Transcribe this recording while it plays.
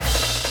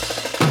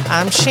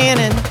I'm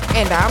Shannon.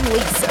 And I'm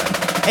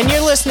Lisa. And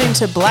you're listening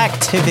to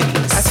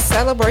Blacktivities, a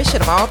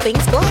celebration of all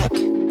things Black.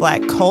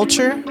 Black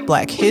culture,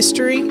 Black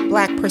history,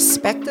 Black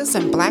perspectives,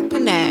 and Black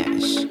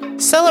panache.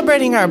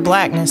 Celebrating our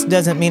Blackness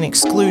doesn't mean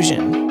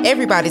exclusion.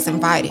 Everybody's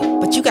invited,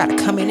 but you gotta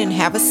come in and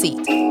have a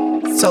seat.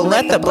 So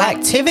let the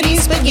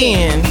Blacktivities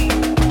begin.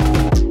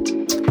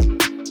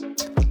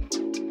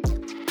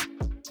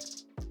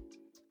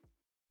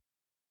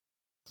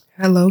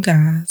 Hello,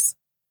 guys.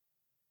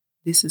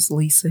 This is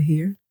Lisa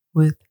here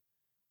with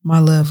my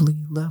lovely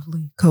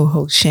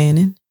co-host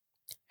Shannon.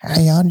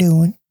 How y'all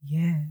doing?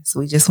 Yes,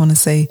 we just want to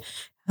say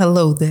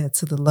hello there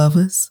to the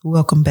lovers.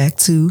 Welcome back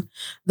to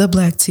the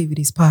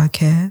Blacktivities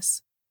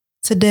podcast.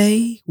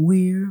 Today,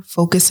 we're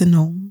focusing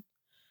on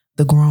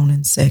the grown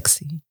and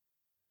sexy,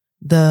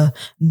 the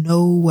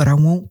know what I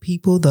want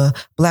people, the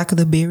black of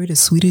the berry, the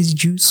sweetest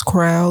juice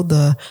crowd,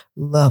 the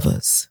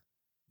lovers.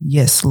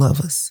 Yes,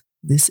 lovers.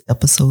 This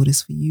episode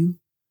is for you.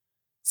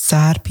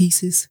 Side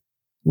pieces,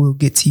 we'll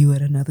get to you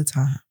at another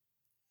time.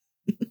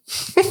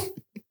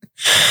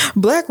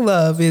 Black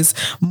love is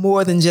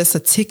more than just a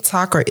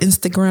TikTok or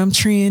Instagram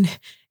trend.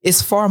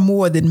 It's far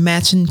more than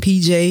matching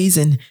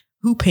PJs and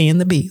who paying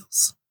the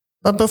bills.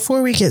 But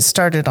before we get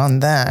started on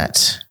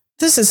that,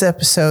 this is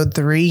episode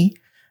 3.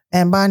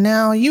 And by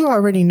now, you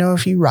already know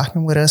if you're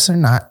rocking with us or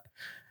not.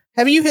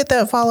 Have you hit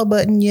that follow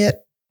button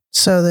yet?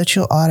 So that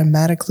you'll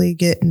automatically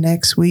get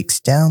next week's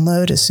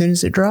download as soon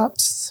as it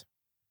drops?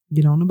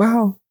 Get on the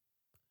ball.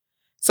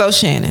 So,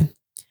 Shannon,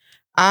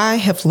 I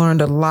have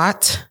learned a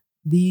lot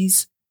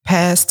these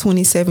past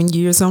 27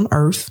 years on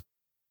Earth.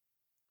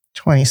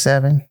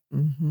 27.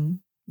 Mm-hmm.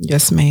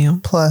 Yes,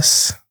 ma'am.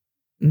 Plus.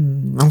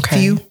 Okay.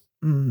 Few.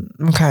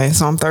 Okay,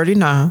 so I'm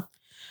 39.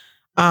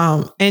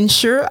 And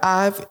sure,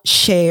 I've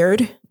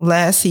shared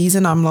last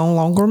season. I'm no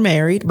longer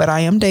married, but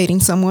I am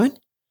dating someone.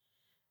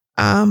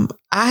 I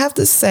have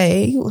to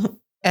say,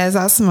 as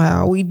I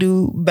smile, we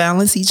do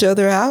balance each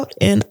other out.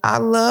 And I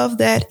love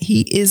that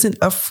he isn't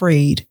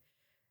afraid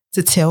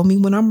to tell me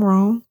when I'm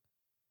wrong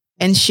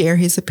and share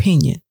his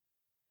opinion.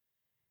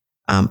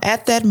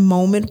 At that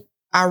moment,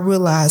 I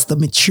realized the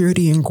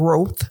maturity and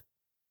growth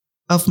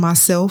of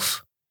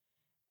myself.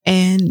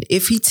 And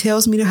if he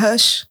tells me to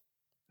hush,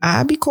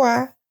 I'll be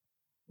quiet.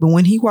 But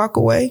when he walk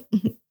away,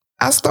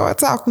 I start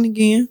talking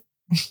again.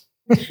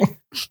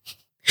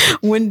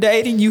 When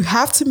dating, you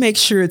have to make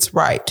sure it's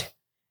right.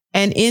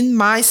 And in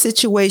my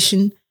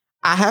situation,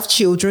 I have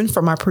children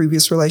from my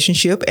previous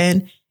relationship,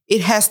 and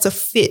it has to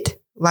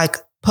fit like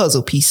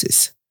puzzle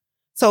pieces.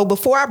 So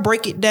before I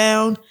break it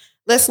down,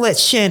 let's let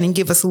Shannon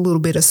give us a little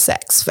bit of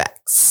sex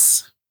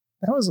facts.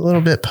 That was a little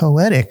bit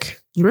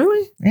poetic.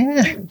 Really?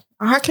 Yeah.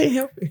 I can't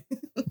help it.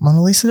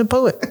 Mona Lisa the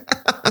poet.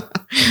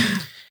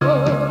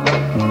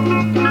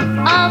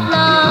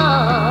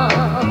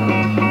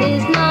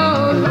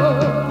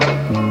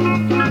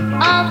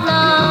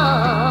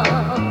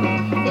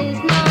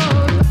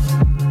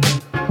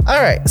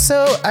 All right,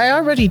 so I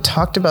already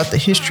talked about the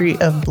history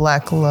of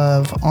Black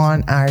love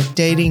on our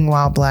Dating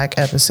While Black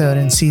episode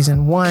in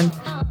season 1.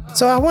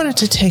 So I wanted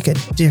to take a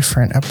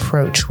different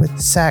approach with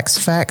Sax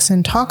Facts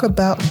and talk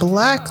about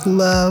Black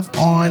love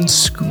on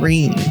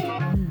screen.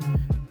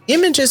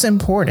 Image is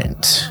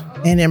important,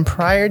 and in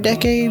prior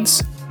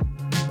decades,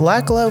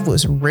 Black love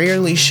was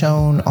rarely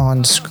shown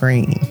on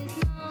screen.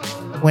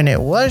 When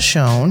it was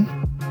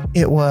shown,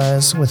 it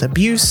was with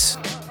abuse,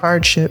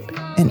 hardship,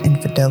 and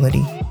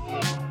infidelity.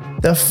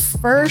 The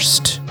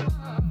first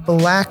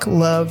Black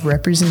love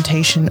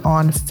representation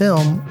on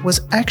film was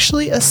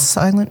actually a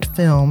silent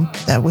film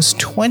that was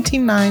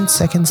 29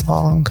 seconds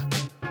long.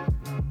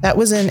 That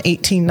was in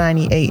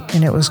 1898,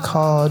 and it was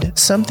called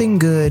Something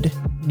Good,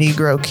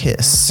 Negro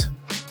Kiss.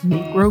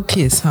 Negro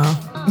Kiss, huh?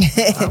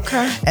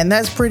 Okay. And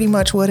that's pretty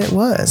much what it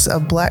was, a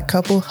Black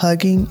couple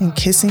hugging and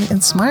kissing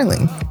and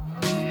smiling.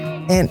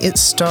 And it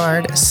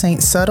starred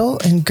Saint Subtle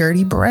and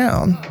Gertie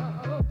Brown.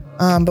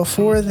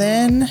 Before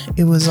then,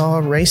 it was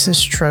all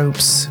racist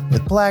tropes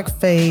with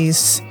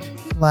blackface,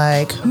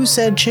 like Who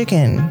Said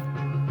Chicken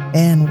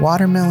and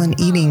watermelon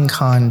eating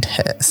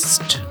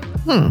contest.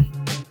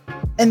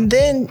 And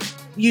then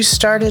you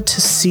started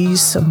to see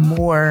some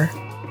more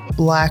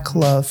Black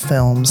love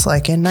films.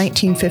 Like in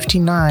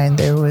 1959,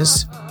 there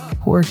was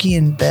Porgy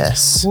and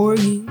Bess.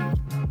 Porgy.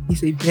 He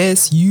said,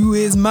 Bess, you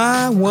is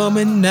my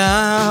woman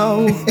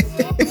now.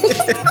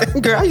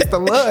 Girl, I used to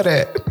love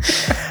that.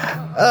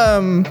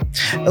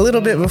 A little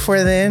bit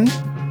before then,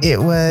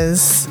 it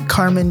was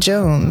Carmen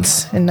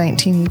Jones in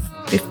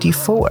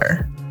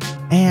 1954.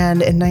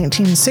 And in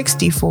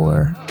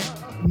 1964,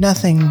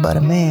 Nothing But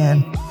a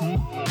Man.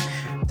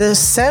 The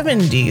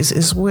 70s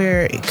is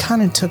where it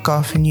kind of took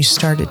off and you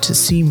started to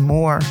see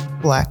more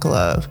Black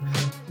love.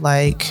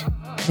 Like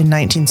in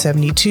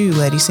 1972,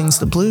 Letty Sings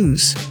the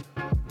Blues.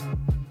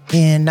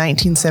 In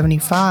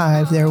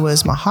 1975, there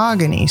was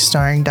Mahogany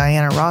starring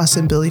Diana Ross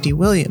and Billy D.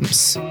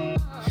 Williams.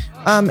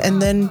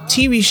 And then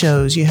TV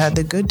shows, you had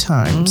The Good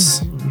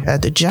Times, you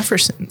had The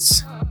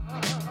Jeffersons.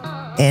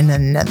 In the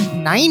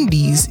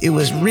 90s, it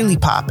was really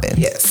popping.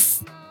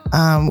 Yes.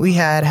 We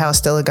had How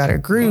Stella Got Her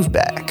Groove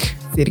Back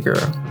City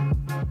Girl.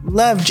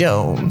 Love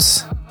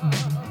Jones,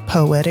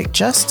 Poetic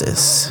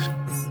Justice,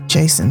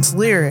 Jason's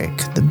Lyric,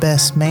 The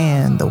Best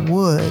Man, The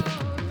Wood.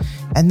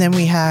 And then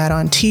we had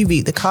on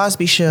TV, The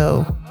Cosby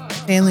Show,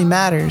 Family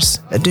Matters,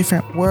 A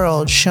Different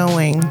World,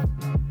 showing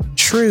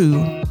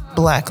true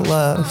Black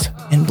love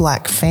in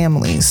Black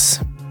families.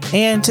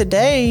 And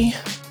today,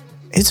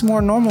 it's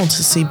more normal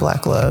to see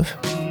Black love.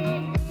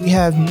 We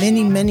have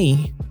many,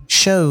 many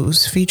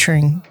shows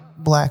featuring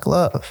Black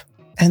love.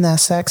 And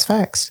that's Sax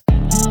Facts.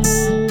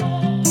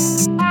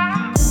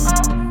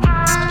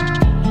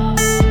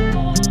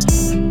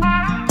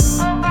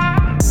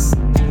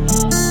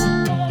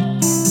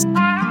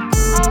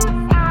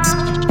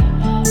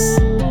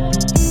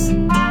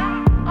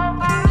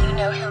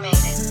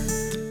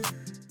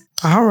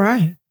 All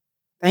right.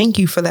 Thank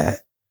you for that.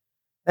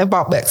 That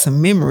brought back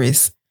some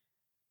memories.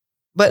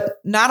 But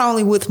not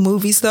only with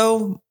movies,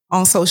 though,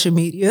 on social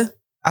media,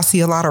 I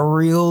see a lot of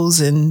reels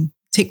and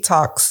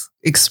TikToks,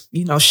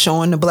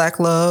 showing the Black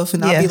love.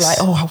 And I'll be like,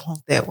 oh, I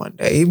want that one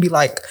day. It'd be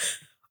like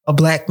a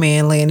Black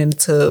man laying in the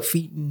tub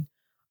feeding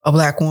a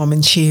Black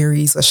woman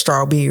cherries or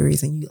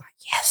strawberries. And you're like,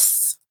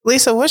 yes.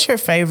 Lisa, what's your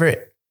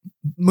favorite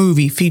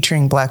movie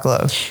featuring Black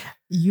love?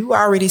 You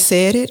already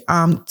said it.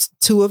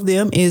 Two of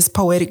them is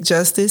Poetic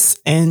Justice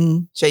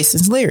and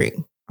Jason's Lyric.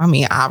 I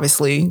mean,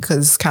 obviously,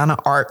 because it's kind of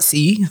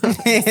artsy,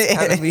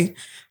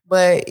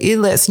 but it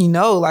lets you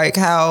know like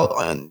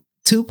how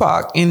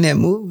Tupac in that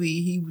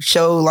movie, he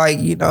showed like,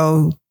 he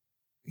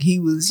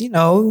was,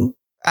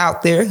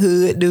 out there,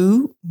 hood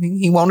dude.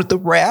 He wanted to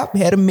rap,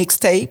 had a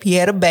mixtape, he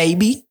had a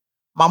baby.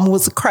 Mama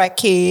was a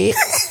crackhead.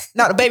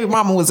 No, the baby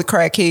mama was a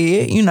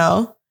crackhead,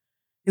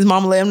 His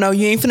mama let him know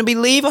you ain't finna be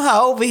leaving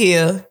her over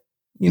here.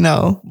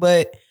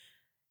 But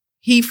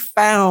he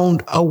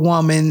found a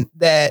woman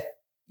that,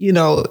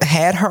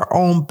 had her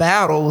own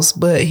battles,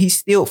 but he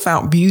still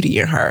found beauty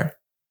in her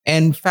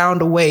and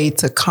found a way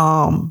to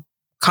calm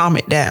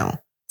it down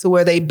to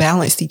where they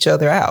balanced each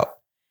other out.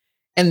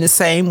 And the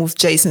same with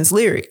Jason's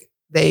Lyric.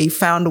 They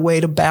found a way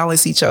to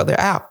balance each other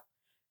out.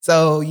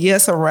 So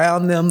yes,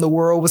 around them, the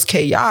world was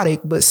chaotic,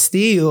 but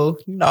still,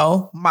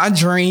 my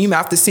dream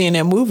after seeing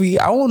that movie,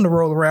 I wanted to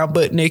roll around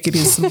butt naked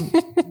in some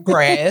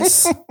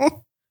grass.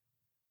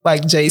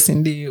 Like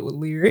Jason did with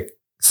Lyric.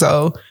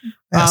 So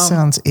that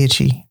sounds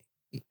itchy.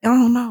 I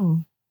don't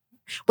know.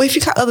 But if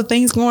you got other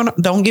things going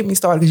on, don't get me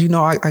started because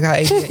I got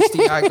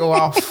ADHD. I go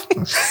off.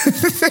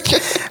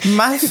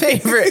 My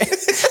favorite.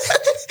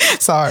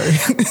 Sorry.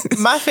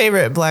 My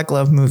favorite Black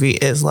love movie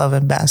is Love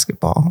and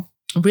Basketball.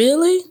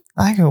 Really?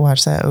 I could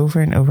watch that over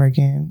and over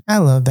again. I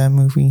love that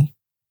movie.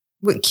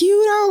 But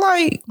cute,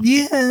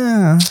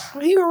 yeah.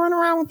 He gonna run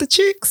around with the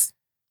chicks.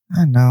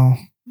 I know.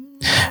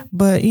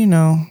 But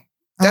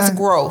that's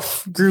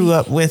growth. Grew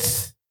up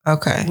with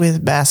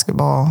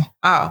basketball.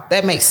 Oh,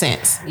 that makes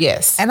sense.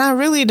 Yes. And I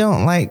really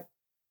don't like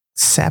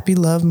sappy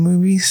love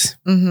movies.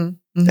 Mm-hmm.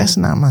 Mm-hmm. That's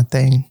not my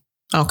thing.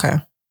 Okay.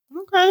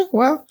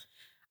 Well,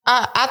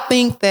 I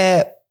think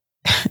that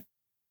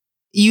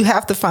you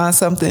have to find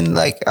something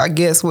like, I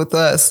guess with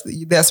us,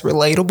 that's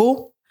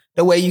relatable.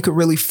 The way you could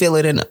really feel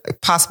it and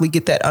possibly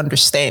get that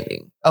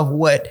understanding of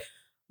what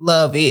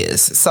love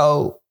is.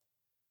 So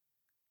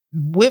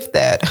with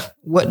that,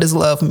 what does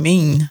love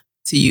mean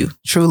to you?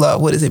 True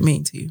love, what does it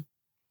mean to you?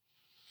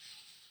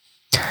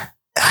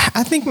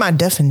 I think my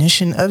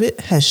definition of it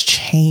has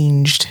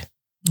changed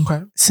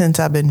since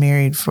I've been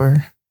married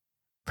for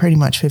pretty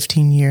much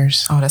 15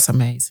 years. Oh, that's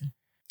amazing.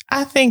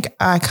 I think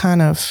I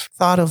kind of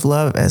thought of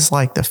love as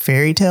like the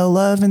fairy tale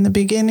love in the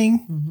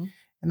beginning,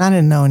 and I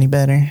didn't know any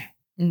better.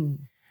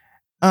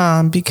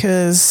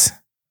 Because,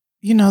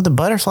 the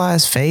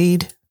butterflies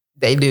fade.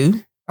 They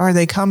do. Or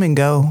they come and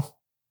go.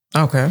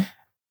 Okay.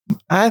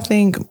 I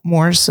think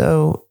more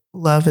so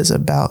love is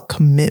about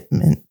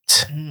commitment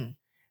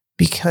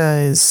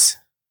because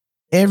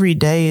every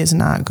day is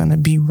not going to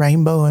be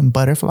rainbow and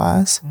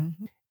butterflies.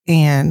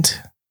 And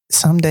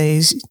some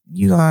days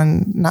you're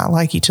going to not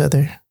like each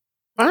other.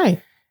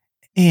 Right.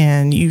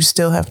 And you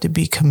still have to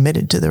be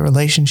committed to the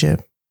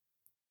relationship.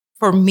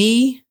 For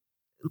me,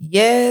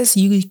 yes,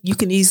 you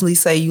can easily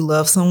say you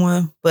love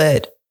someone,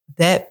 but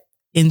that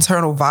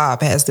internal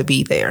vibe has to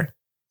be there.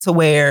 To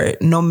where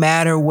no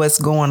matter what's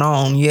going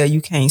on,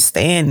 you can't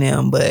stand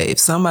them. But if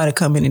somebody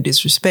come in and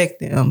disrespect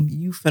them,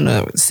 you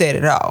finna set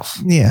it off.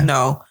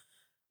 Yeah.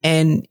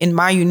 And in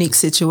my unique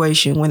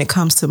situation, when it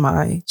comes to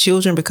my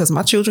children, because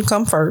my children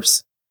come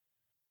first,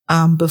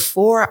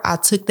 before I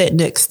took that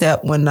next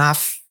step, when I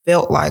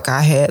felt like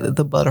I had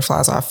the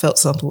butterflies or I felt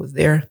something was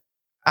there,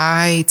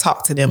 I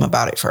talked to them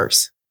about it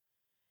first.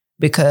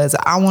 Because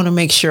I want to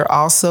make sure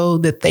also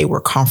that they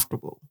were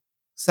comfortable.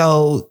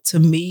 So to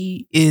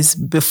me is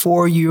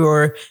before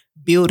you're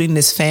building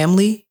this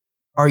family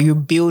or you're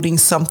building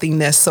something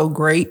that's so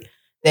great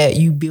that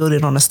you build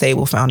it on a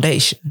stable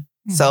foundation.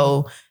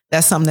 So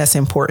that's something that's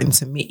important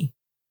to me.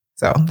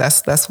 So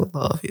that's what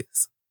love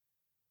is.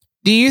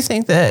 Do you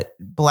think that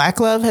Black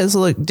love has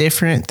looked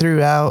different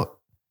throughout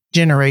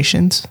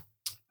generations?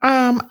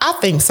 I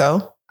think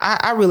so.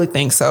 I really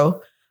think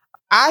so.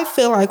 I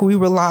feel like we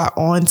rely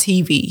on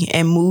TV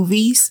and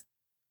movies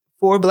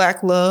for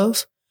Black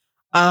love.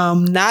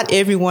 Not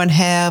everyone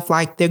have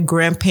like their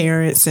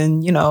grandparents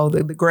and, you know,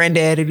 the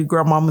granddaddy, the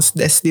grandmamas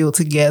that's still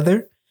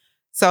together.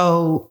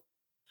 So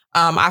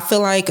I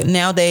feel like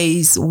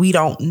nowadays we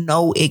don't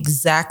know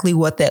exactly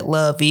what that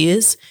love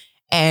is.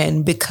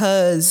 And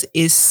because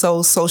it's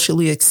so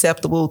socially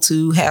acceptable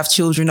to have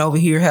children over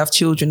here, have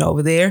children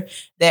over there,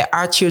 that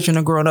our children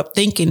are growing up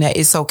thinking that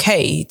it's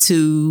okay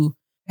to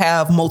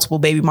have multiple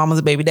baby mamas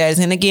and baby daddies.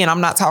 And again,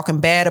 I'm not talking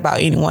bad about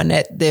anyone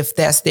that if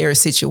that's their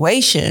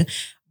situation.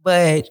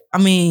 But I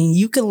mean,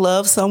 you can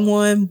love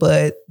someone,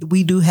 but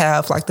we do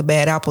have like the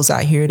bad apples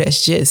out here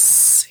that's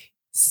just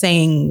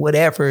saying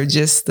whatever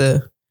just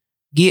to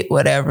get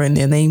whatever. And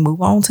then they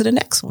move on to the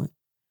next one.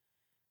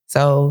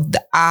 So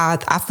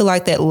I feel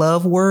like that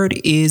love word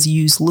is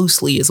used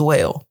loosely as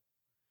well.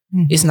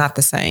 Mm-hmm. It's not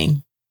the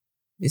same.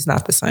 It's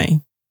not the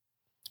same.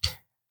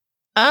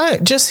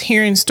 Just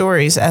hearing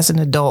stories as an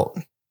adult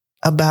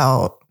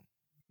about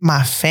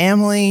my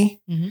family,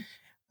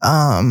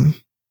 and,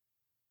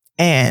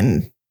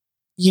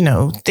 you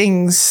know,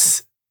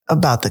 things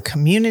about the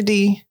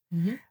community.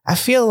 Mm-hmm. I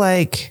feel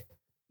like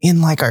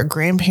in like our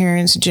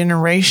grandparents'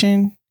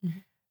 generation,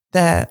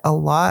 that a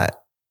lot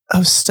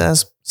of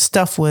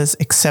stuff was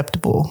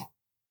acceptable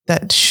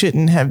that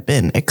shouldn't have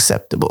been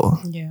acceptable.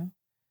 Yeah.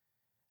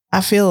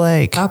 I feel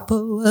like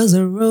Papa was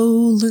a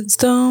Rolling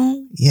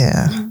Stone.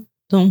 Yeah.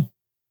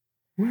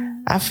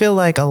 I feel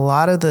like a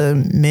lot of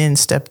the men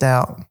stepped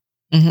out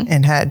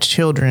and had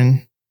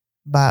children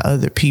by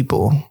other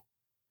people.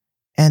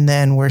 And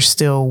then we're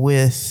still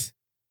with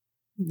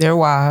their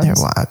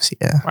wives.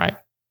 Yeah.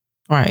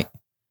 Right.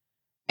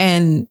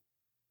 And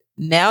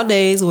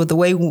nowadays, with the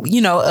way,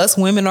 you know, us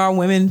women are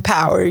women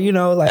power, you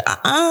know, like,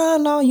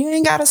 no, you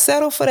ain't got to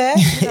settle for that.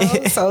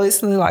 You know? So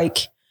it's like,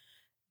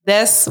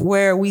 that's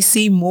where we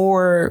see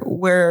more,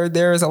 where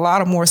there's a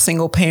lot of more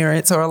single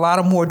parents or a lot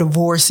of more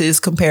divorces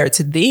compared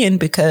to then,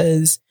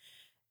 because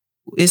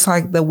it's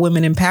like the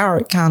women in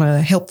power kind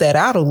of helped that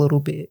out a little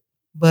bit.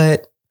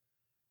 But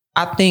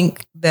I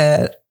think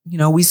that, you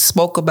know, we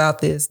spoke about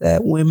this,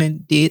 that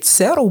women did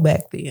settle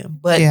back then.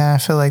 But yeah, I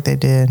feel like they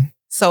did.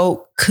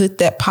 So could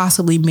that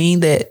possibly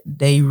mean that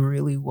they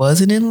really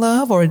wasn't in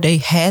love, or they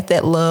had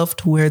that love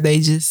to where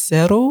they just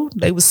settled?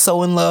 They was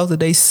so in love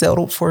that they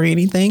settled for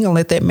anything and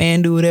let that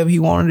man do whatever he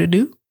wanted to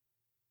do?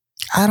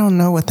 I don't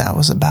know what that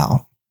was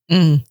about.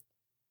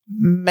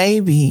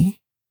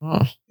 Maybe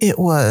it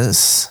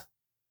was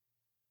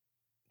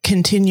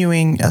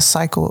continuing a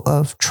cycle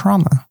of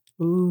trauma.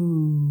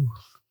 Ooh.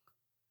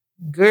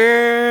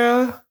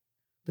 Girl,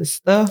 the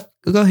stuff.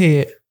 Go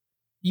ahead.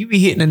 You be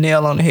hitting the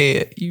nail on the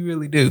head. You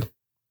really do.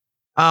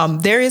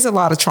 There is a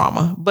lot of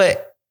trauma,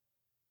 but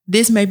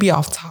this may be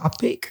off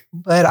topic,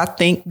 but I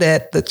think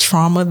that the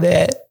trauma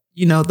that,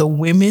 you know, the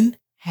women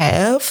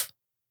have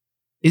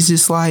is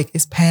just like,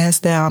 it's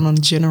passed down on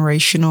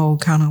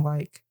generational kind of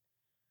like,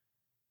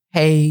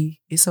 hey,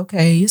 it's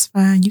okay. It's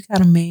fine. You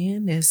got a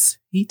man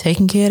he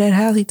taking care of that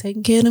house. He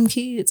taking care of them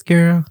kids,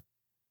 girl.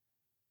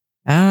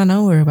 I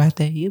don't worry about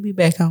that. He'll be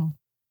back home.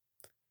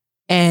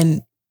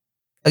 And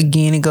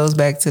again, it goes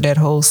back to that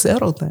whole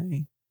settle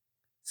thing.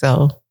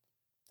 So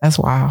that's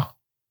wild.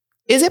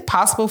 Is it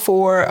possible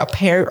for a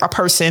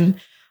person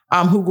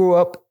who grew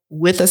up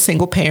with a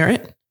single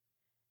parent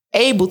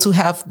able to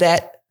have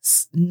that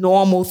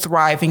normal,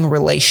 thriving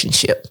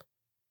relationship?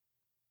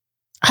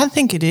 I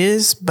think it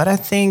is, but I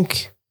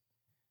think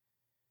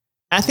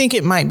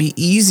it might be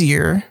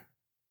easier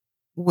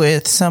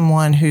with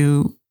someone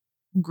who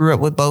grew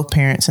up with both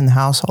parents in the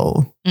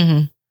household.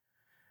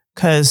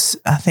 Because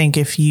I think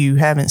if you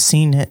haven't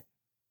seen it,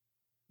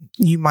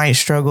 you might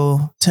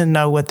struggle to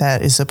know what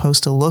that is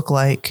supposed to look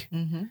like.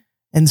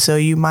 And so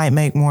you might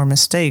make more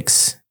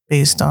mistakes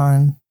based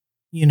on,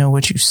 you know,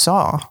 what you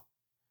saw.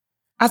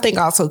 I think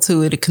also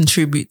too, it'd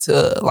contribute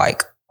to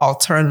like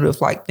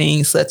alternative like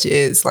things such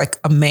as like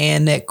a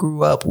man that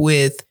grew up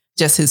with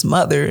just his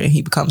mother and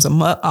he becomes a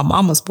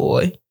mama's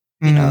boy,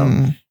 you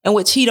know, and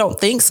which he don't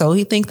think so.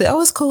 He think that,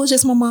 oh, it's cool. It's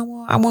just my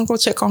mama. I want to go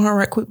check on her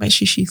right quick, make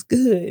sure she's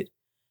good.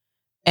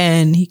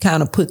 And he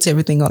kind of puts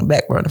everything on the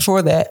back burner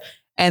for that.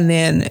 And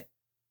then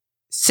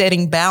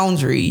setting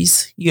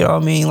boundaries, you know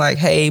what I mean? Like,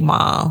 hey,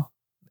 mom,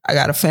 I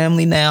got a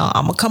family now.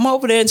 I'm going to come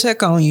over there and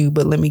check on you,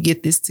 but let me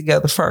get this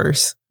together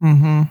first.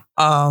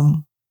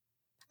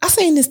 I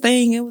seen this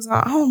thing. It was,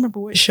 I don't remember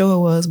what show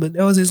it was, but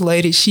there was this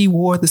lady. She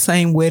wore the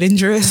same wedding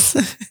dress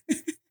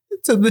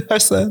to her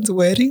son's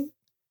wedding.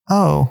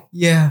 Oh.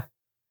 Yeah.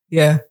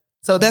 Yeah.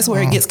 So that's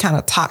where it gets kind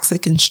of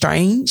toxic and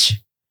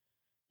strange.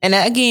 And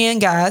again,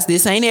 guys,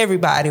 this ain't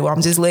everybody. Well,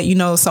 I'm just letting you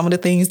know some of the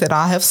things that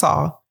I have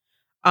saw.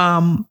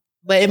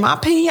 But in my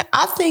opinion,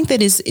 I think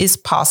that it's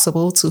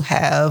possible to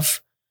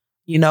have,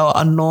 you know,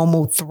 a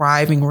normal,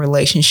 thriving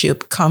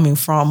relationship coming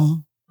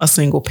from a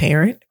single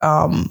parent.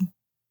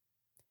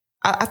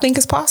 I think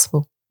it's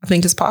possible. I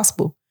think it's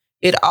possible.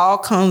 It all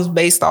comes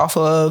based off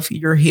of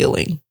your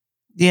healing.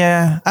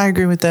 Yeah, I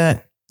agree with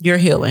that. Your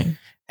healing.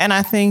 And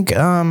I think,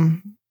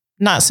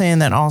 not saying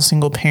that all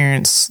single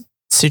parents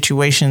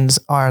situations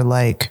are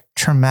like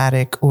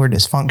traumatic or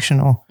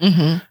dysfunctional.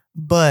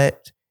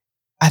 But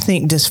I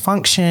think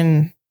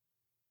dysfunction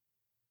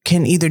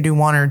can either do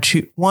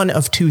one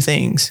of two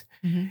things.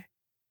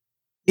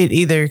 It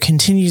either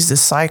continues the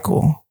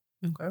cycle,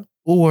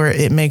 or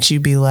it makes you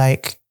be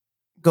like,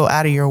 go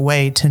out of your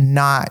way to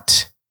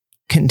not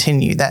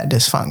continue that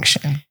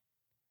dysfunction.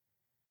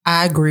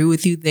 I agree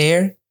with you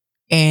there.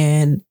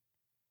 And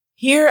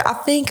here, I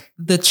think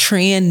the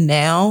trend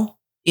now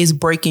is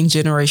breaking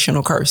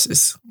generational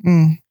curses.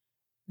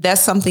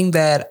 That's something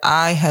that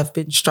I have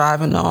been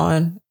striving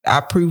on.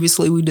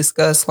 We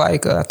discussed,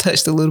 like, I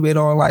touched a little bit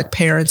on like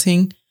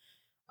parenting,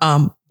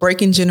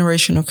 breaking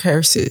generational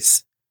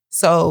curses.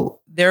 So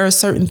there are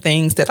certain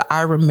things that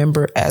I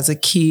remember as a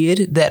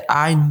kid that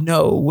I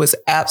know was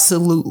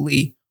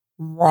absolutely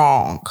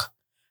wrong,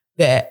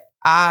 that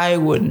I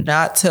would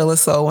not tell a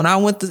soul. When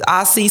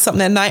I see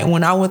something at night, and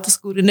when I went to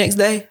school the next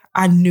day,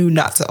 I knew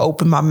not to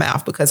open my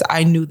mouth because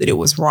I knew that it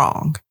was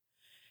wrong.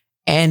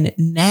 And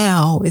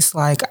now it's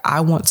like,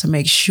 I want to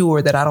make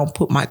sure that I don't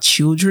put my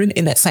children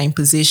in that same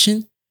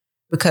position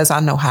because I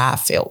know how I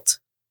felt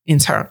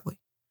internally.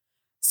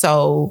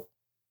 So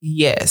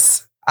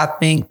yes, I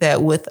think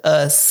that with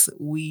us,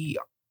 we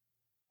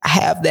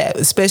have that,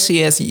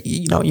 especially as,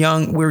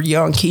 we're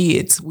young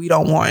kids. We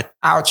don't want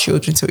our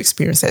children to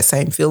experience that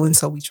same feeling.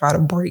 So we try to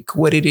break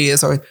what it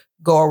is or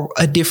go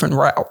a different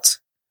route.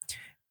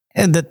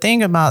 And the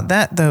thing about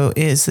that, though,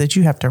 is that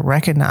you have to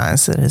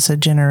recognize that it's a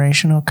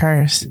generational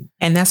curse.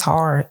 And that's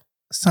hard.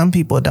 Some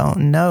people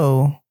don't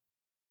know.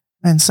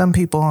 And some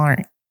people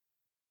aren't,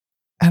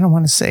 I don't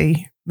want to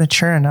say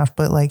mature enough,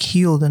 but like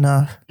healed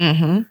enough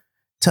to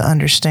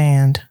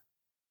understand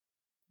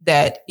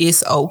that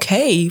it's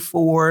okay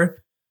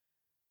for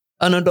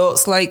an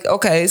adult's like,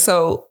 okay,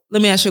 so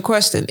let me ask you a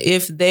question.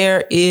 If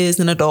there is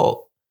an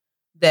adult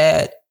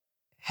that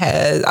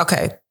has,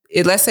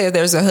 let's say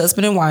there's a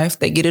husband and wife,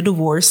 they get a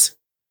divorce.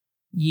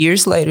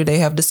 Years later, they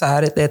have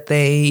decided that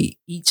they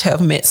each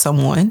have met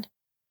someone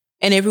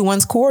and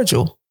everyone's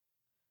cordial.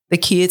 The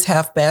kids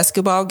have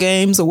basketball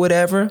games or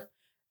whatever.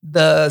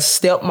 The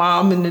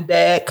stepmom and the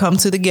dad come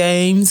to the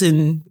games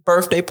and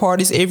birthday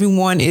parties.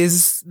 Everyone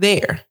is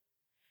there.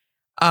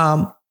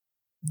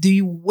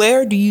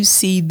 Where do you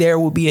see there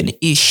will be an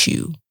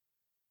issue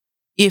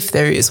if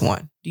there is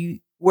one?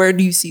 Where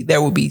do you see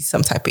there will be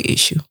some type of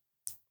issue?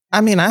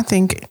 I mean, I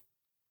think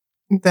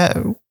that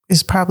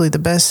is probably the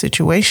best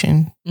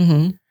situation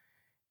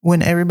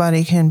when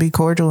everybody can be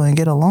cordial and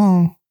get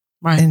along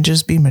and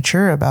just be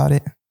mature about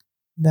it.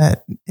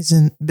 That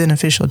isn't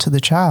beneficial to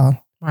the child.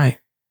 Right.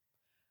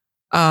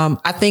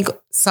 I think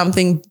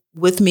something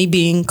with me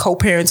being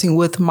co-parenting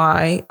with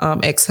my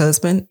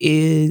ex-husband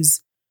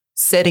is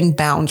setting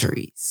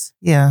boundaries.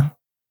 Yeah.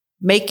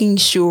 Making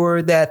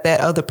sure that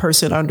other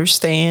person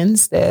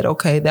understands that,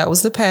 okay, that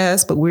was the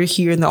past, but we're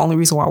here. And the only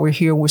reason why we're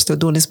here, we're still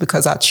doing this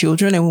because our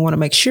children, and we want to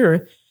make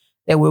sure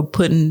that we're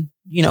putting,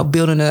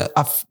 building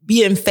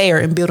being fair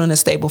and building a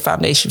stable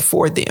foundation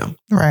for them.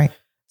 Right.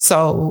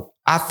 So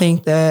I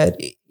think that,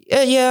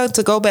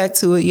 to go back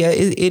to it,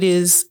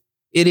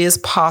 it is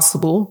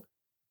possible.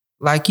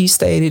 Like you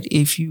stated,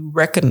 if you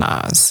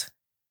recognize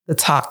the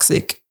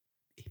toxic,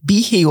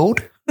 be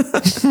healed.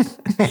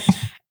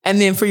 And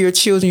then for your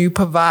children, you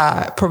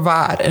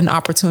provide an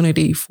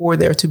opportunity for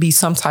there to be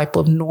some type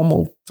of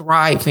normal,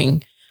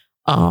 thriving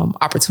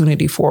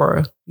opportunity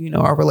for,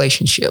 a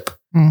relationship.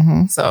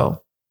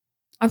 So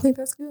I think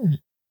that's good.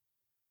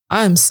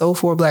 I am so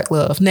for Black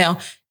love. Now,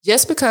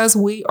 just because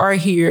we are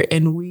here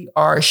and we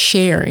are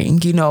sharing,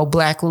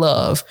 Black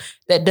love,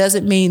 that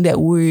doesn't mean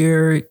that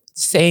we're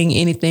saying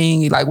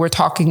anything like we're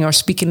talking or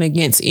speaking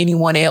against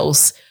anyone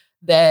else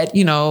that,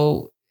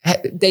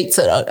 dates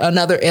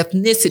another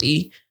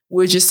ethnicity.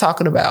 We're just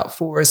talking about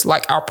for us,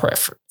 like our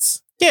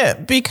preference. Yeah,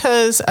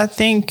 because I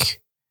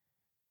think,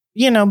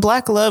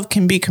 Black love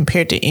can be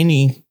compared to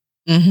any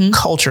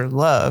culture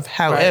love.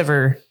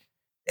 However,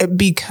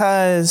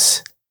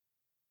 because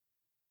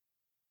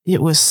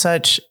it was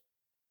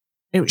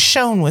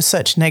shown with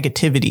such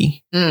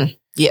negativity.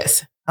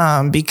 Yes.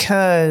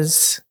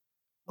 Because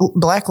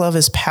Black love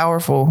is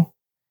powerful.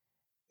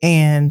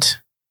 And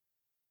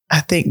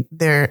I think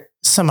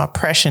some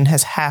oppression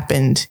has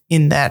happened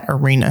in that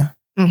arena.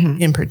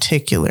 In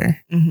particular.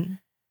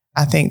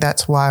 I think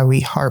that's why we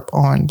harp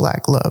on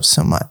Black love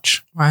so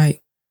much. Right.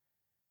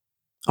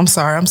 I'm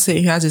sorry. I'm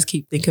sitting here. I just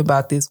keep thinking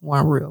about this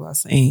one reel I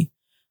seen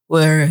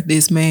where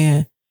this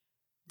man,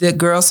 the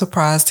girl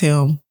surprised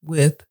him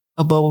with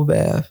a bubble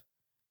bath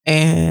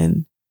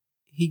and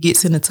he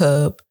gets in the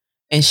tub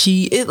and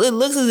it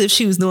looks as if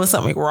she was doing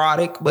something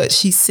erotic, but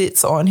she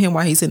sits on him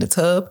while he's in the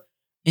tub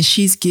and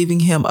she's giving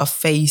him a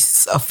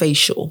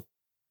facial.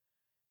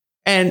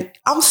 And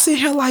I'm sitting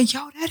here like,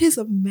 yo, that is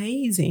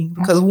amazing.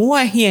 Because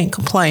one, he ain't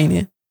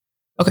complaining.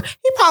 Okay.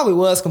 He probably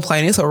was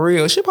complaining. It's a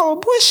reel. She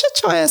probably, boy,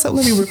 shut your ass up.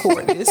 Let me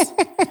record this.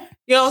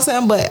 You know what I'm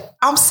saying? But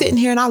I'm sitting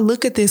here and I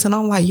look at this and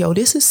I'm like, yo,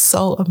 this is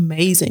so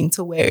amazing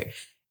to where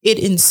it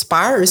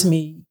inspires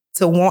me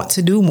to want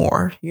to do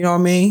more. You know what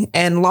I mean?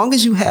 And long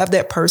as you have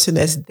that person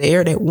that's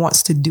there that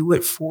wants to do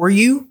it for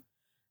you,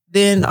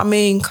 then, I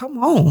mean, come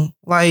on.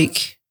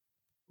 Like,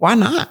 why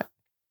not?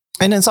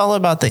 And it's all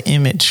about the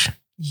image.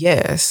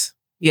 Yes.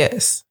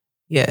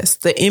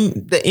 The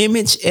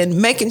image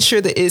and making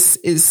sure that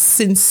is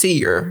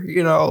sincere,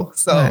 you know,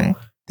 so Right.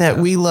 That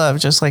we love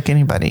just like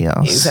anybody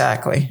else.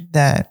 Exactly.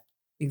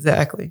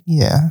 Exactly.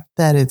 Yeah,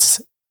 that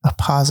it's a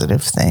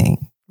positive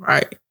thing.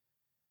 Right.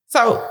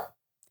 So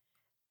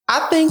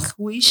I think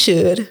we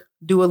should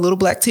do a little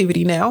black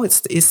activity now.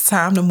 It's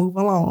time to move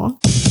along.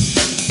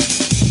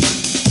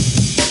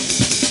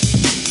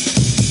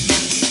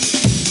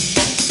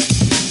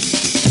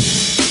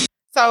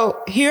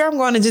 So here I'm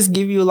going to just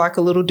give you like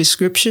a little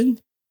description,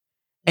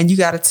 and you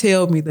got to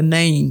tell me the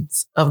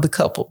names of the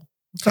couple.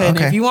 Okay. And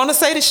if you want to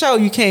say the show,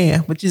 you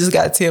can, but you just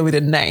got to tell me their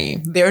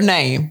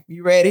name.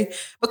 You ready?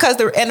 Because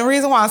the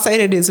reason why I say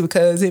that is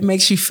because it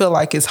makes you feel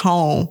like it's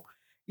home.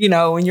 You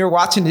know, when you're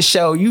watching the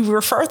show, you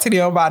refer to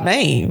them by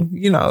name,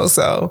 you know,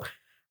 so,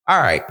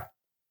 all right.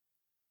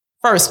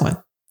 First one.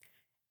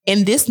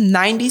 In this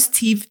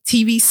 90s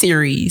TV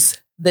series,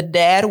 the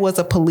dad was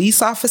a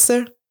police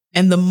officer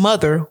and the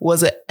mother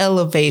was an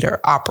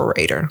elevator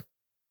operator.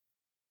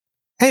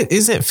 Hey,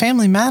 is it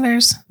Family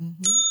Matters?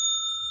 Mm-hmm.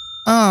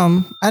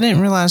 I didn't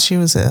realize she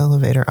was an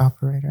elevator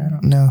operator. I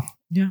don't know.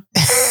 Yeah.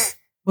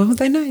 What was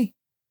their name?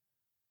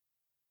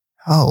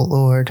 Oh,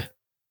 Lord.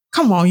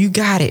 Come on, you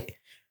got it.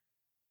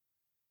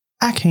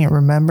 I can't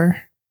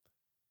remember.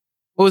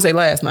 What was their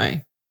last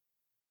name?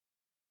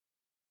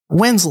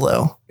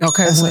 Winslow.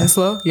 Okay, That's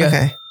Winslow. Yeah.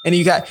 Okay. And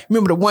you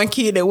remember the one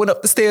kid that went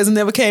up the stairs and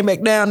never came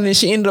back down, and then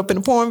she ended up in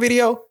a porn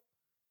video?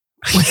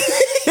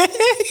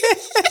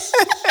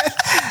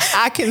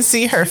 I can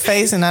see her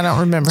face and I don't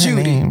remember Judy.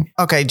 her name.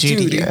 Okay,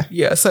 Judy.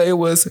 Yeah. So it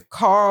was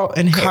Carl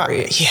and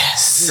Harriet.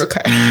 Yes.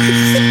 Okay.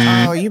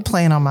 Oh, you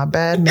playing on my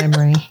bad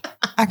memory.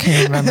 I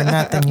can't remember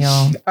nothing,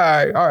 y'all.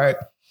 All right.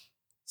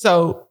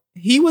 So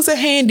he was a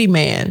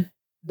handyman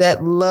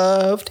that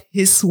loved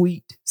his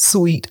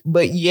sweet,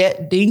 but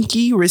yet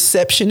dinky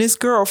receptionist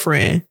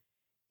girlfriend,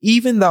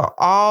 even though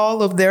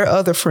all of their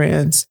other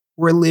friends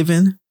were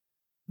living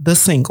the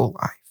single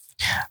life.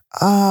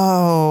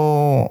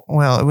 Oh,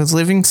 well, it was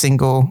Living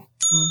Single.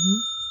 Mm-hmm.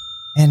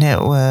 And it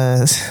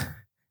was...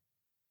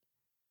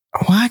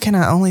 Why can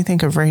I only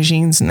think of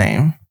Regine's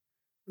name?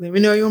 Let me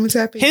know you want me to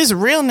tap in. His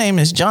real name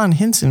is John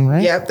Henson,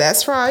 right? Yep,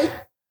 that's right.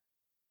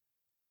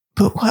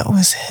 But what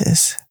was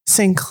his?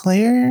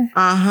 Sinclair?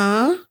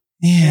 Uh-huh.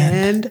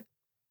 And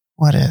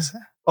what is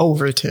it?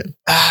 Overton.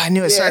 I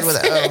knew it started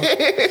with an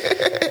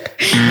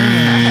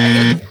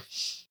an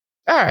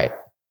O. All right.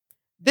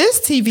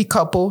 This TV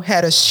couple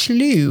had a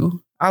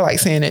slew. I like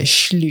saying that,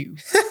 slew.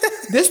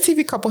 This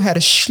TV couple had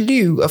a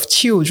slew of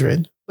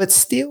children, but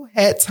still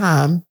had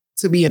time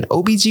to be an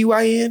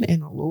OBGYN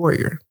and a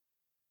lawyer.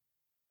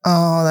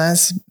 Oh,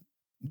 that's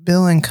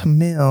Bill and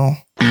Camille.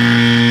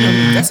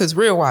 That's his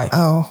real wife.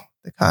 Oh,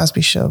 The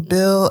Cosby Show.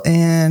 Bill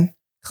and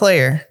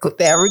Claire.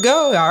 There we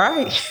go. All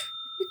right.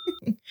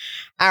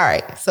 All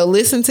right. So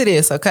listen to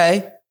this,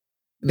 okay?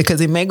 Because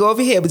it may go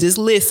over here, but just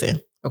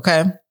listen,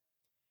 okay?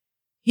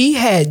 He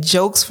had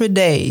jokes for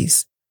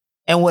days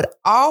and would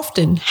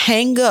often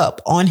hang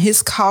up on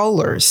his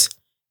callers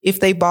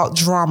if they brought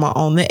drama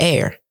on the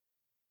air.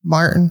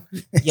 Martin.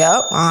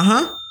 Yep.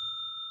 Uh-huh.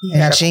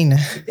 And Gina.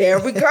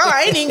 There we go.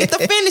 I didn't even get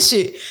to finish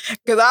it.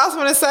 Because I was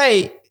going to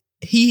say,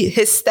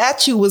 his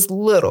statue was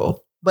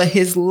little, but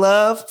his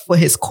love for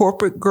his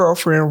corporate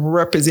girlfriend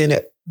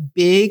represented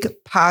big,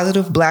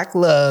 positive Black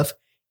love,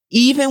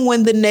 even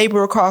when the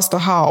neighbor across the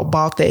hall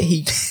bought that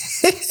heat.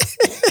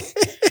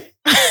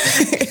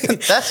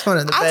 That's one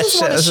of the best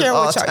shows of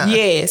all time.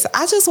 Yes,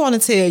 I just want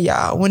to tell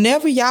y'all,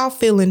 whenever y'all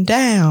feeling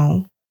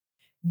down,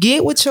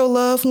 get with your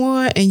loved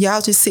one and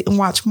y'all just sit and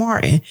watch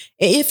Martin. And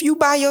if you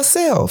by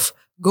yourself,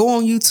 go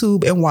on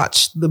YouTube and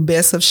watch the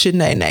best of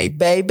Shanae,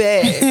 baby.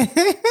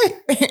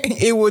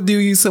 It will do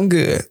you some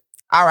good.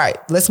 All right,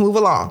 let's move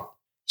along.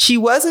 She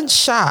wasn't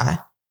shy,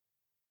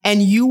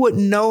 and you would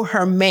know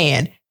her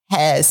man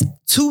has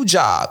 2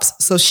 jobs,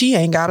 so she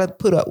ain't got to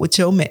put up with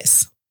your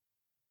mess.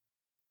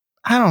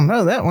 I don't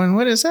know that one.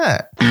 What is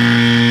that?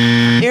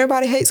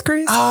 Everybody hates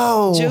Chris.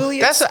 Oh,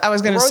 Julius. That's what I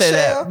was going to say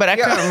that, but I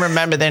couldn't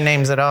remember their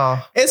names at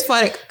all. It's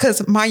funny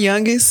because my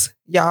youngest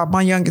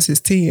is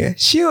 10.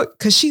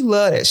 Because she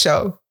loved that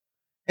show.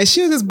 And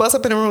she'll just bust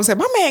up in the room and say,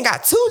 my man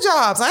got 2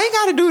 jobs. I ain't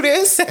got to do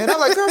this. And I'm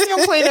like, girl, you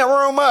don't clean that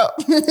room up.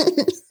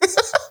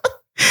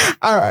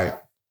 All right.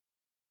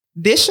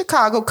 This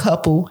Chicago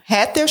couple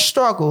had their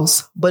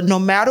struggles, but no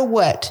matter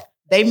what,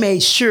 they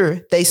made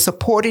sure they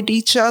supported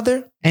each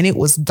other, and it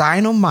was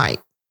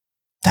dynamite.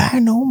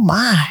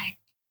 Dynamite.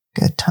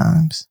 Good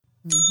times.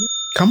 Mm-hmm.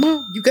 Come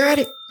on, you got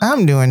it.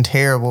 I'm doing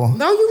terrible.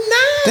 No, you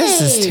not. This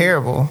is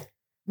terrible.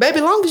 Baby,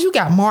 as long as you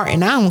got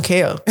Martin, I don't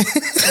care.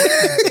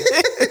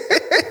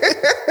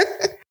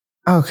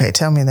 Okay,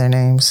 tell me their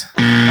names.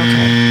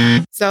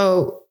 Okay.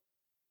 So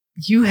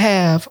you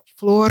have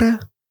Florida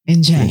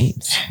and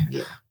James.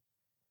 Yeah.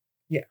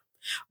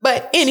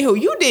 But anywho,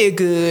 you did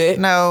good.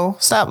 No,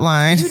 stop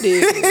lying. You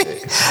did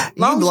good. You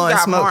blowing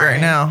smoke Martin.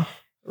 right now.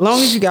 Long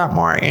as you got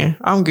Martin,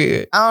 I'm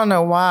good. I don't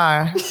know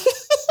why.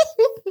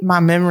 My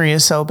memory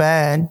is so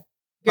bad.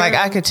 Like,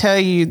 I could tell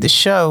you the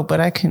show, but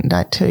I could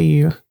not tell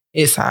you.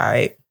 It's all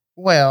right.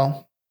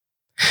 Well,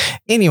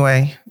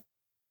 anyway,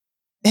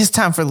 it's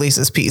time for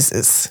Lisa's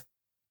Pieces.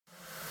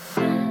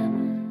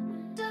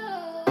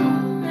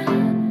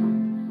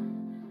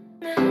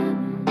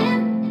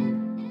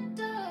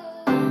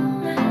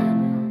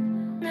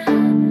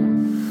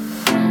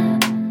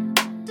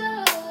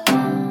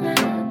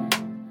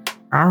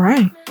 All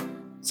right.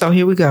 So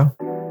here we go.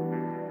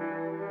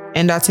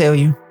 And I tell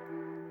you,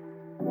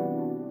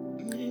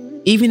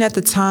 even at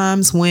the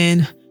times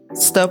when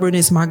stubborn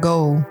is my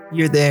goal,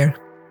 you're there.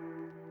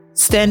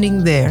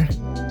 Standing there,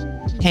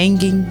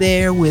 hanging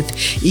there with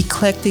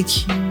eclectic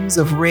hues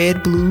of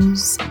red,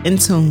 blues, and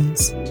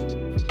tunes.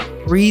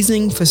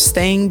 Reasoning for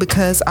staying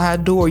because I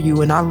adore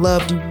you and I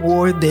loved you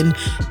more than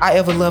I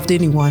ever loved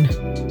anyone.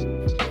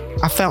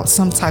 I found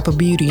some type of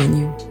beauty in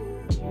you.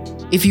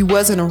 If you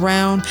wasn't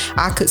around,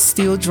 I could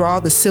still draw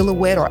the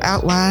silhouette or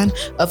outline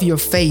of your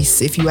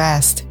face if you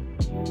asked.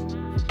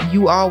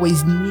 You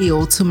always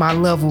kneel to my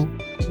level,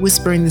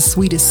 whispering the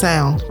sweetest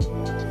sound.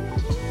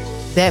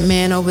 That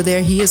man over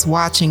there, he is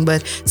watching,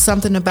 but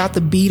something about the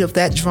beat of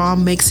that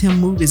drum makes him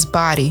move his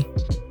body,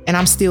 and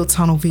I'm still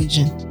tunnel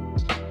vision.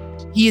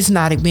 He is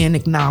not being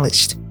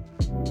acknowledged.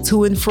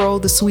 To and fro,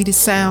 the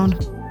sweetest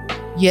sound.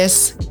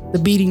 Yes, the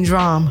beating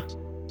drum.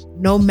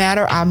 No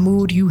matter our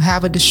mood, you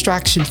have a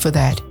distraction for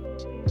that.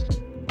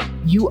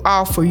 You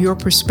offer your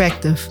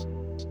perspective.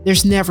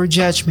 There's never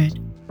judgment.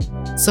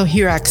 So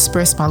here I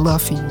express my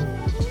love for you.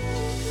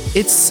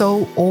 It's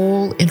so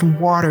oil and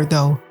water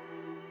though.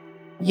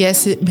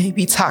 Yes, it may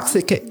be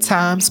toxic at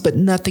times, but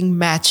nothing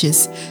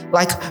matches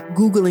like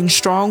Googling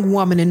strong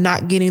woman and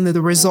not getting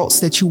the results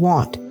that you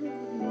want.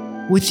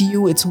 With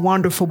you, it's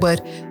wonderful,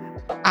 but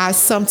I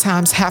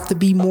sometimes have to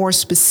be more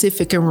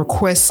specific and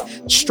request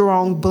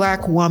strong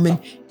black woman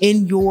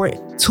in your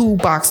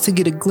toolbox to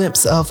get a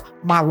glimpse of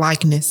my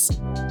likeness.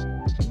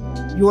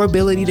 Your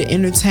ability to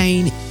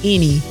entertain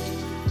any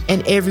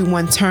and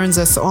everyone turns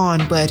us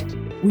on, but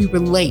we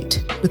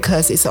relate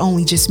because it's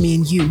only just me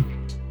and you.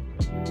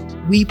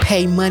 We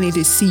pay money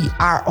to see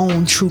our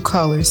own true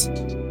colors.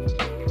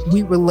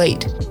 We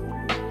relate.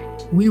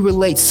 We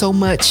relate so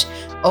much.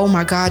 Oh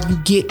my God, you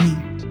get me.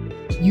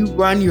 You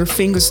run your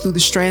fingers through the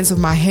strands of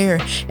my hair,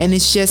 and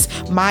it's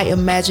just my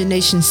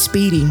imagination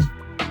speeding.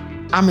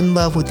 I'm in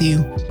love with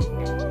you.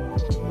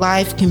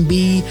 Life can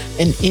be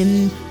an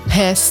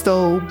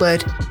impasto,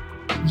 but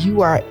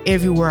you are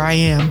everywhere I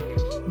am.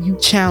 You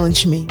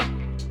challenge me.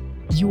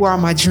 You are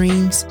my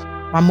dreams,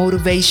 my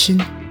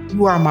motivation.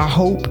 You are my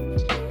hope.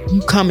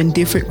 You come in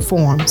different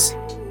forms.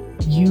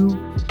 You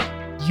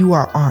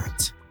are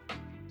art.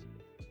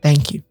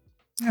 Thank you.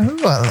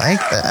 Oh, I like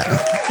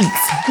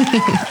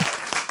that.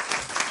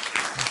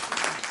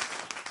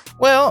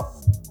 Well,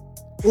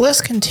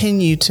 let's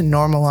continue to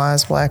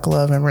normalize Black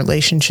love and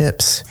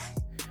relationships.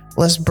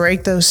 Let's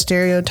break those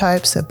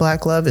stereotypes that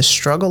Black love is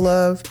struggle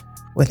love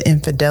with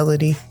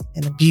infidelity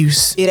and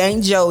abuse. It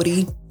ain't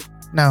Jody.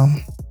 No,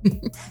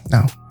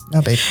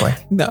 baby boy.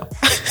 No.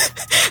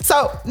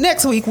 So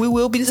next week we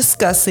will be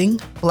discussing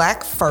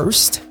Black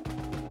First.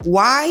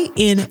 Why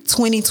in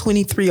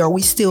 2023 are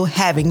we still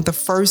having the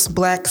first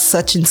Black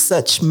such and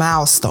such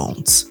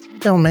milestones?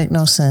 Don't make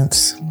no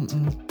sense.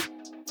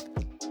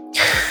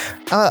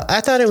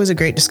 I thought it was a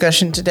great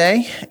discussion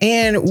today,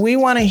 and we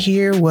want to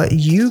hear what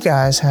you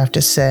guys have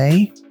to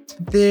say.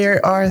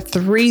 There are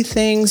 3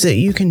 things that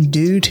you can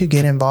do to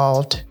get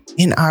involved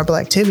in our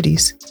Black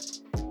activities.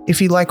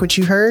 If you like what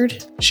you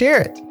heard,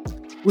 share it.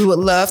 We would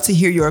love to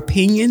hear your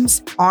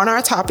opinions on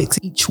our topics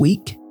each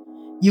week.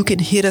 You can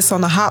hit us on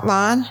the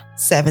hotline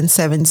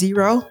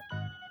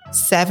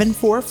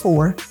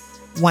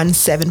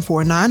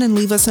 770-744-1749 and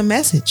leave us a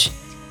message.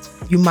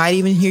 You might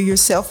even hear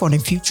yourself on a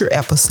future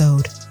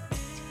episode.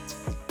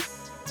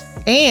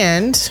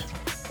 And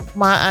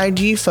my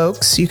IG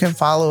folks, you can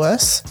follow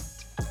us.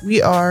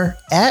 We are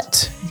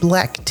at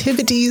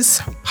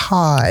Blacktivities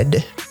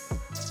Pod.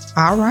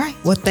 All right.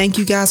 Well, thank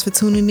you guys for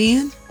tuning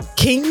in.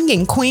 King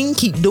and Queen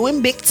keep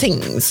doing big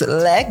things.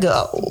 Let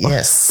go.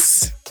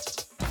 Yes.